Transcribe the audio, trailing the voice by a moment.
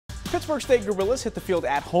Pittsburgh State Gorillas hit the field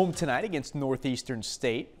at home tonight against Northeastern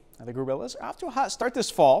State. Now, the Gorillas are off to a hot start this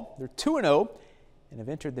fall. They're 2-0 and have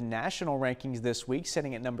entered the national rankings this week,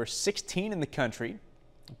 sitting at number 16 in the country.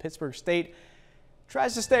 And Pittsburgh State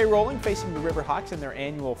tries to stay rolling, facing the Riverhawks in their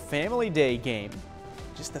annual Family Day game.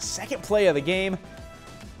 Just the second play of the game,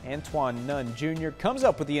 Antoine Nunn Jr. comes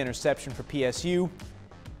up with the interception for PSU.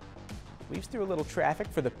 Weaves through a little traffic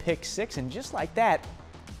for the pick six, and just like that,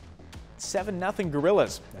 7-0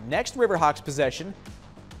 Gorillas. The next Riverhawks possession,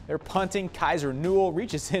 they're punting. Kaiser Newell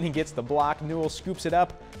reaches in and gets the block. Newell scoops it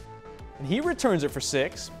up, and he returns it for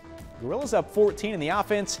 6. Gorillas up 14, and the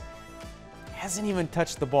offense hasn't even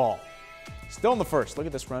touched the ball. Still in the first. Look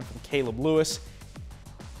at this run from Caleb Lewis.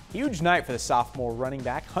 Huge night for the sophomore running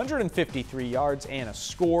back. 153 yards and a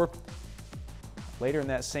score. Later in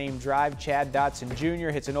that same drive, Chad Dotson Jr.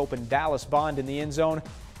 hits an open Dallas Bond in the end zone.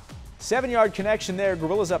 7-yard connection there.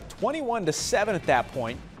 Gorillas up 21-7 at that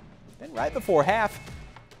point. Then right before half,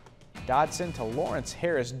 Dotson to Lawrence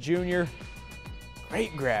Harris Jr.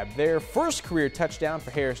 Great grab there. First career touchdown for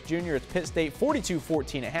Harris Jr. It's Pitt State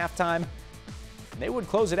 42-14 at halftime. And they would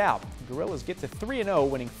close it out. The Gorillas get to 3-0,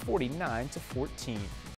 winning 49-14.